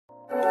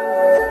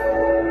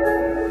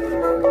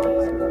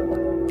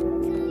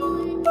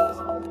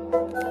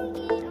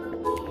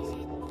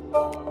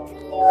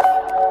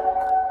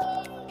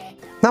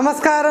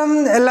നമസ്കാരം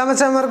എല്ലാ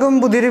മച്ചാന്മാർക്കും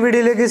പുതിയൊരു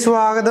വീഡിയോയിലേക്ക്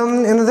സ്വാഗതം.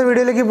 ഇന്നത്തെ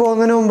വീഡിയോയിലേക്ക്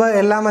പോകുന്നതിന് മുമ്പ്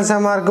എല്ലാ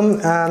മച്ചാന്മാർക്കും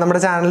നമ്മുടെ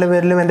ചാനലിൻ്റെ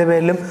പേരിലും എൻ്റെ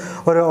പേരിലും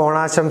ഒരു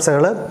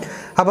ഓണാശംസകൾ.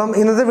 അപ്പം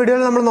ഇന്നത്തെ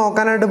വീഡിയോയിൽ നമ്മൾ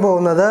നോക്കാനായിട്ട്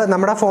പോകുന്നത്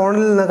നമ്മുടെ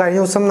ഫോണിൽ നിന്ന് കഴിഞ്ഞ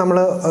ദിവസം നമ്മൾ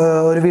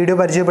ഒരു വീഡിയോ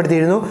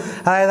പരിചയപ്പെടുത്തിയിരുന്നു.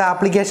 അതായത്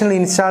ആപ്ലിക്കേഷനിൽ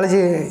ഇൻസ്റ്റാൾ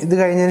ഇത്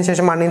കഴിഞ്ഞതിന്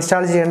ശേഷം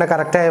അൺഇൻസ്റ്റാൾ ചെയ്യേണ്ട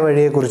കറക്റ്റായ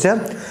വഴിയെക്കുറിച്ച്.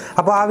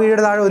 അപ്പോൾ ആ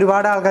വീഡിയോയുടെ താഴെ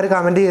ഒരുപാട് ആൾക്കാർ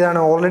കമൻറ്റ്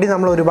ചെയ്താണ് ഓൾറെഡി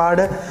നമ്മൾ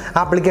ഒരുപാട്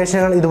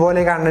ആപ്ലിക്കേഷനുകൾ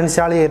ഇതുപോലെയൊക്കെ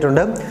അൺഇൻസ്റ്റാൾ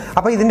ചെയ്തിട്ടുണ്ട്.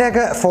 അപ്പോൾ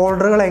ഇതിൻ്റെയൊക്കെ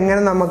ഫോൾഡറുകൾ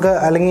എങ്ങനെ നമുക്ക്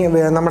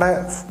അല്ലെങ്കിൽ നമ്മുടെ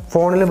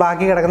ഫോണിൽ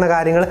ബാക്കി കിടക്കുന്ന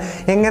കാര്യങ്ങൾ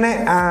എങ്ങനെ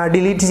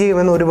ഡിലീറ്റ്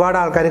ചെയ്യുമെന്ന് ഒരുപാട്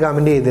ആൾക്കാർ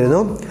കമൻറ്റ്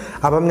ചെയ്തിരുന്നു.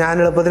 അപ്പം ഞാൻ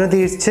എളുപ്പത്തിന്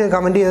തിരിച്ച്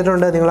കമൻറ്റ്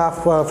ചെയ്തിട്ടുണ്ട്, നിങ്ങൾ ആ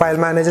ഫയൽ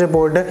മാനേജറിൽ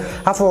പോയിട്ട്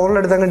ആ ഫോൾഡർ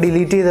എടുത്ത് അങ്ങ്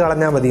ഡിലീറ്റ് ചെയ്ത്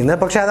കളഞ്ഞാൽ മതിയെന്ന്.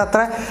 പക്ഷേ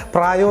അതത്ര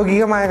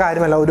പ്രായോഗികമായ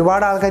കാര്യമല്ല.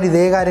 ഒരുപാട് ആൾക്കാർ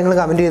ഇതേ കാര്യങ്ങൾ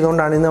കമൻറ്റ്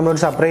ചെയ്തുകൊണ്ടാണ് ഇന്ന്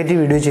നമ്മളൊരു സെപ്പറേറ്റ്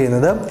വീഡിയോ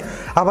ചെയ്യുന്നത്.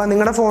 അപ്പോൾ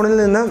നിങ്ങളുടെ ഫോണിൽ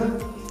നിന്ന്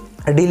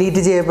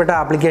ഡിലീറ്റ് ചെയ്യപ്പെട്ട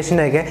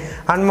ആപ്ലിക്കേഷൻ്റെയൊക്കെ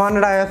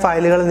അൺവാണ്ടഡ് ആയ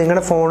ഫയലുകൾ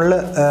നിങ്ങളുടെ ഫോണിൽ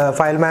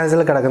ഫയൽ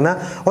മാനേജറിൽ കിടക്കുന്ന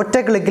ഒറ്റ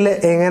ക്ലിക്കിൽ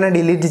എങ്ങനെ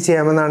ഡിലീറ്റ്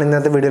ചെയ്യാമെന്നാണ്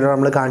ഇന്നത്തെ വീഡിയോയിൽ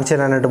നമ്മൾ കാണിച്ചു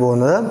തരാനായിട്ട്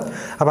പോകുന്നത്.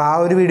 അപ്പോൾ ആ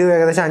ഒരു വീഡിയോ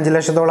ഏകദേശം 5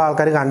 ലക്ഷത്തോളം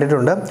ആൾക്കാർ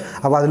കണ്ടിട്ടുണ്ട്.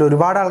 അപ്പോൾ അതിൽ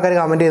ഒരുപാട് ആൾക്കാർ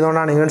കമൻറ്റ്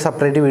ചെയ്തുകൊണ്ടാണ് ഇങ്ങനെ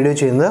സെപ്പറേറ്റ് വീഡിയോ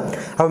ചെയ്യുന്നത്.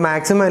 അപ്പോൾ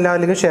മാക്സിമം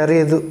എല്ലാവരിലേക്കും ഷെയർ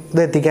ചെയ്ത്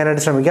ഇത്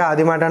എത്തിക്കാനായിട്ട് ശ്രമിക്കുക.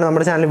 ആദ്യമായിട്ടാണ്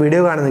നമ്മുടെ ചാനൽ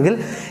വീഡിയോ കാണുന്നതെങ്കിൽ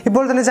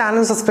ഇപ്പോൾ തന്നെ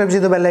ചാനൽ സബ്സ്ക്രൈബ്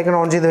ചെയ്ത് ബെല്ലൈക്കൺ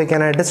ഓൺ ചെയ്ത്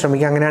വെക്കാനായിട്ട്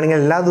ശ്രമിക്കുക. അങ്ങനെയാണെങ്കിൽ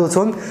എല്ലാ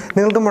ദിവസവും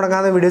നിങ്ങൾക്ക്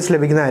മുടങ്ങാതെ വീഡിയോസ്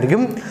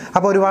ലഭിക്കുന്നതായിരിക്കും.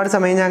 അപ്പോൾ ഒരുപാട്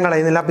സമയം ഞാൻ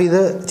കളയുന്നില്ല. അപ്പോൾ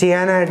ഇത്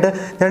ചെയ്യാനായിട്ട്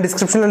ഞാൻ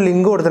ഡിസ്ക്രിപ്ഷനിൽ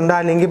ലിങ്ക് കൊടുത്തിട്ടുണ്ട്. ആ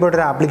ലിങ്കിൽ പോയിട്ട്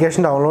ഒരു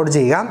ആപ്ലിക്കേഷൻ ഡൗൺലോഡ്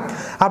ചെയ്യുക.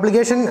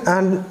 ആപ്ലിക്കേഷൻ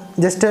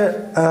ജസ്റ്റ്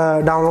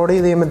ഡൗൺലോഡ്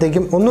ചെയ്ത്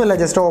കഴിയുമ്പോഴത്തേക്കും ഒന്നുമില്ല,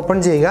 ജസ്റ്റ് ഓപ്പൺ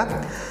ചെയ്യുക.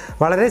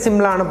 വളരെ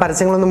സിമ്പിളാണ്,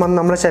 പരസ്യങ്ങളൊന്നും വന്ന്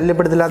നമ്മളെ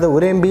ശല്യപ്പെടുത്തില്ലാതെ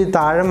 1 MB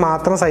താഴെ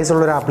മാത്രം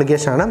സൈസുള്ളൊരു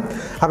ആപ്ലിക്കേഷനാണ്.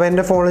 അപ്പോൾ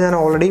എൻ്റെ ഫോണിൽ ഞാൻ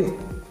ഓൾറെഡി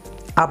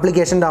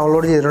ആപ്ലിക്കേഷൻ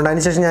ഡൗൺലോഡ് ചെയ്തിട്ടുണ്ട്.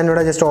 അതിനുശേഷം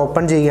ഞാനിവിടെ ജസ്റ്റ്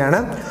ഓപ്പൺ ചെയ്യുകയാണ്.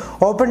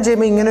 ഓപ്പൺ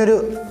ചെയ്യുമ്പോൾ ഇങ്ങനൊരു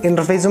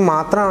ഇൻ്റർഫേസ്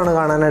മാത്രമാണ്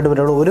കാണാനായിട്ട്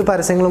പറ്റുള്ളൂ. ഒരു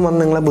പരസ്യങ്ങളും വന്ന്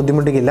നിങ്ങളെ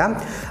ബുദ്ധിമുട്ടിക്കില്ല.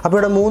 അപ്പോൾ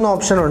ഇവിടെ 3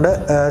 ഓപ്ഷനുണ്ട്.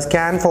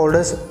 സ്കാൻ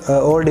ഫോൾഡേഴ്സ്,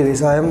 ഓൾ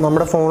ഡിവൈസ്, അതായത്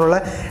നമ്മുടെ ഫോണിലുള്ള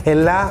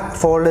എല്ലാ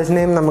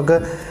ഫോൾഡേഴ്സിനെയും നമുക്ക്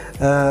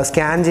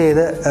സ്കാൻ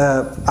ചെയ്ത്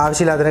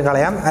ആവശ്യമില്ലാത്തതിനെ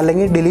കളയാം.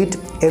 അല്ലെങ്കിൽ ഡിലീറ്റ്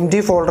എംറ്റി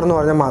ഫോൾഡർ എന്ന്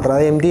പറഞ്ഞാൽ മാത്രം,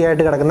 അതായത് എംറ്റി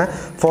ആയിട്ട് കിടക്കുന്ന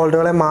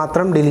ഫോൾഡറുകളെ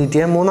മാത്രം ഡിലീറ്റ്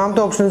ചെയ്യാം.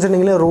 3ാമത്തെ ഓപ്ഷൻ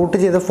വെച്ചിട്ടുണ്ടെങ്കിൽ റൂട്ട്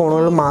ചെയ്ത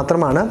ഫോണുകൾ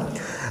മാത്രമാണ്.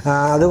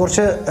 അത്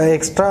കുറച്ച്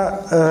എക്സ്ട്രാ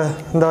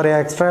എന്താ പറയുക,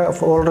 എക്സ്ട്രാ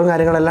ഫോൾഡറും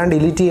കാര്യങ്ങളെല്ലാം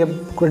ഡിലീറ്റ്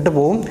ചെയ്യപ്പെട്ട്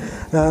പോകും.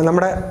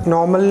 നമ്മുടെ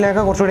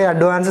നോർമലിനൊക്കെ കുറച്ചുകൂടി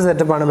അഡ്വാൻസ്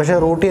സെറ്റപ്പാണ്, പക്ഷേ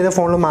റൂട്ട് ചെയ്ത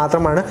ഫോണിൽ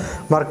മാത്രമാണ്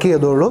വർക്ക്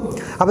ചെയ്തുള്ളൂ.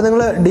 അപ്പോൾ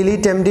നിങ്ങൾ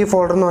ഡിലീറ്റ് എംറ്റി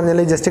ഫോൾഡർ എന്ന്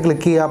പറഞ്ഞാൽ ജസ്റ്റ്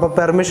ക്ലിക്ക് ചെയ്യുക. അപ്പോൾ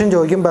പെർമിഷൻ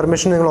ചോദിക്കും.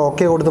 പെർമിഷൻ നിങ്ങൾ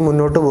ഓക്കെ കൊടുത്ത്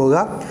മുന്നോട്ട് പോവുക.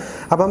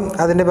 അപ്പം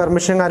അതിൻ്റെ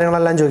പെർമിഷൻ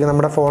കാര്യങ്ങളെല്ലാം ചോദിക്കും.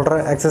 നമ്മുടെ ഫോൾഡർ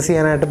ആക്സസ്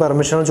ചെയ്യാനായിട്ട്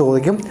പെർമിഷൻ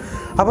ചോദിക്കും.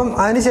 അപ്പം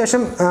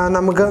അതിനുശേഷം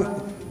നമുക്ക്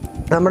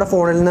നമ്മുടെ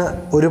ഫോണിൽ നിന്ന്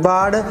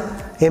ഒരുപാട്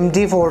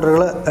എംറ്റി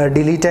ഫോൾഡറുകൾ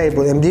ഡിലീറ്റ് ആയി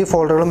പോകും. എംറ്റി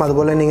ഫോൾഡറുകളും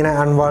അതുപോലെ തന്നെ ഇങ്ങനെ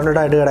അൺവാണ്ടഡ്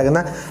ആയിട്ട് കിടക്കുന്ന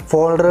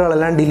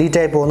ഫോൾഡറുകളെല്ലാം ഡിലീറ്റ്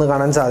ആയി പോകുന്നത്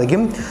കാണാൻ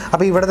സാധിക്കും.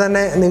 അപ്പോൾ ഇവിടെ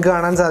തന്നെ നിങ്ങൾക്ക്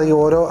കാണാൻ സാധിക്കും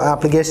ഓരോ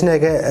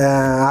ആപ്ലിക്കേഷൻ്റെയൊക്കെ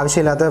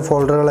ആവശ്യമില്ലാത്ത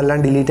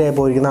ഫോൾഡറുകളെല്ലാം ഡിലീറ്റ് ആയി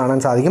പോയിരിക്കുന്നത്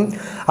കാണാൻ സാധിക്കും.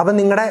 അപ്പം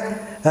നിങ്ങളുടെ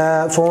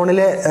ഫോണിൽ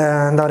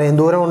എന്താ പറയുക,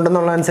 എന്തോരം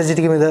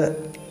ഉണ്ടെന്നുള്ളതനുസരിച്ചിരിക്കും ഇത്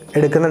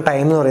എടുക്കുന്ന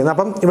ടൈം എന്ന് പറയുന്നത്.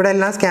 അപ്പം ഇവിടെ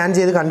എല്ലാം സ്കാൻ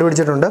ചെയ്ത്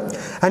കണ്ടുപിടിച്ചിട്ടുണ്ട്.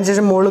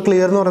 അതിനുശേഷം മുകളിൽ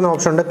ക്ലിയർ എന്ന് പറയുന്ന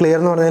ഓപ്ഷൻ ഉണ്ട്. ക്ലിയർ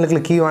എന്ന് പറഞ്ഞാൽ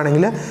ക്ലിക്ക്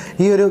ചെയ്യുവാണെങ്കിൽ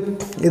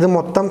ഇത്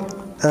മൊത്തം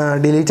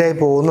ഡിലീറ്റായി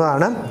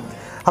പോകുന്നതാണ്.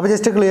 അപ്പോൾ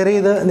ജസ്റ്റ് ക്ലിയർ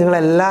ചെയ്ത്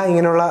നിങ്ങളെല്ലാം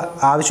ഇങ്ങനെയുള്ള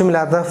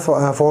ആവശ്യമില്ലാത്ത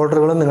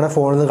ഫോൾഡറുകളും നിങ്ങളുടെ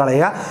ഫോണിൽ നിന്ന്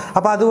കളയുക.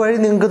 അപ്പോൾ അതുവഴി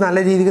നിങ്ങൾക്ക്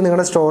നല്ല രീതിക്ക്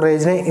നിങ്ങളുടെ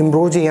സ്റ്റോറേജിനെ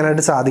ഇമ്പ്രൂവ്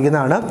ചെയ്യാനായിട്ട്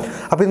സാധിക്കുന്നതാണ്.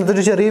 അപ്പോൾ ഇന്നത്തെ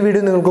ഒരു ചെറിയ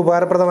വീഡിയോ നിങ്ങൾക്ക്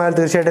ഉപകാരപ്രദമായാൽ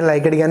തീർച്ചയായിട്ടും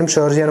ലൈക്ക് അടിക്കാനും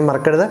ഷെയർ ചെയ്യാനും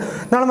മറക്കരുത്.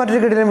 നാളെ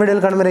മറ്റൊരു കിടിലൻ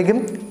വീഡിയോയിൽ കാണുമ്പോഴേക്കും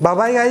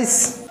ബൈ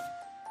ഗൈസ്.